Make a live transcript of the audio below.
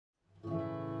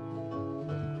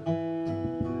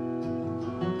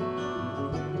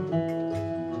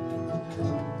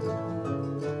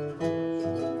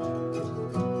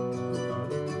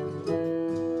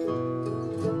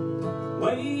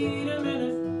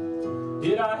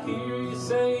I hear you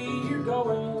say you're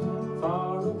going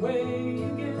far away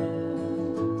again?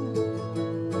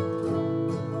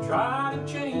 Try to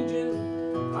change it,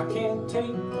 I can't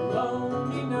take the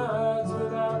lonely nights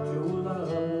without your love.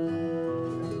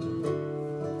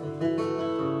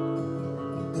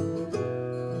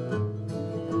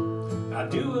 Now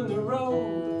doing the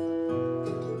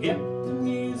road, get the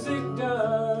music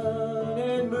done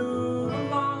and move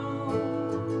along.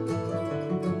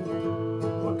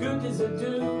 What good does it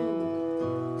do?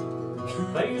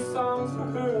 Play your songs for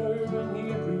her and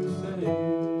hear her say,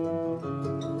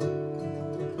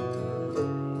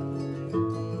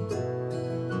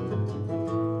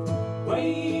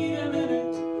 wait a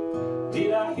minute,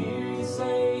 did I hear you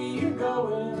say you're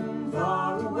going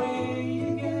far away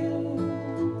again?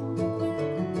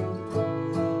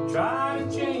 Try to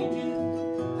change it,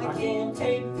 I can't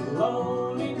take the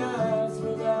lonely nights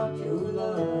without your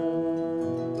love.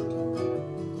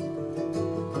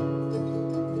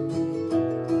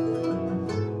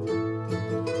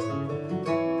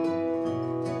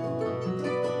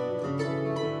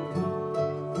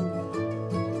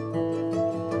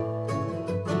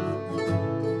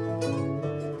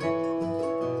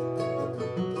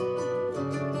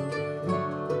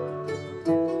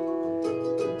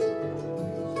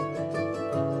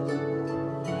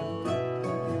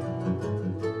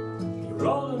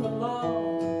 Rolling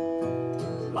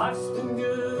along, life's been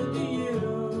good to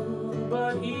you,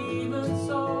 but even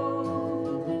so,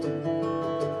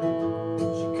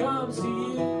 she comes to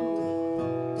you,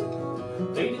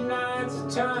 late at night's the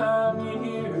time you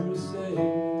hear her say,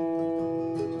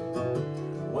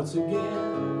 once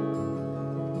again,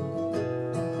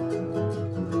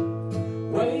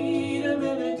 wait a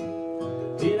minute,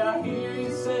 did I hear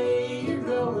you say you're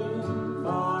going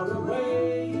far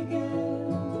away again?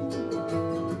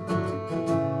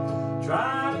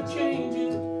 Try to change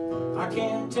it, I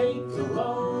can't take the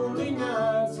lonely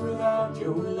nights without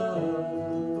your love.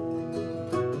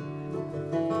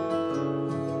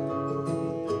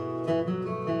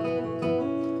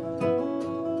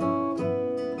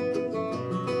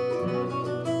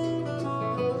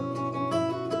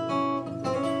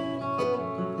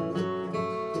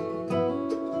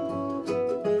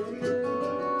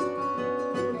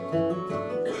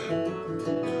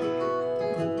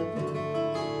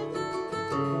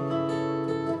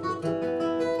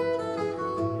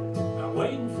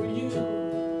 Waiting for you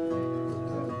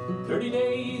 30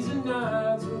 days and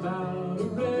nights without a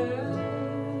rest.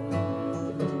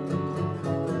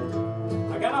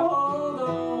 I gotta hold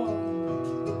on,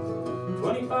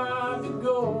 25 to go.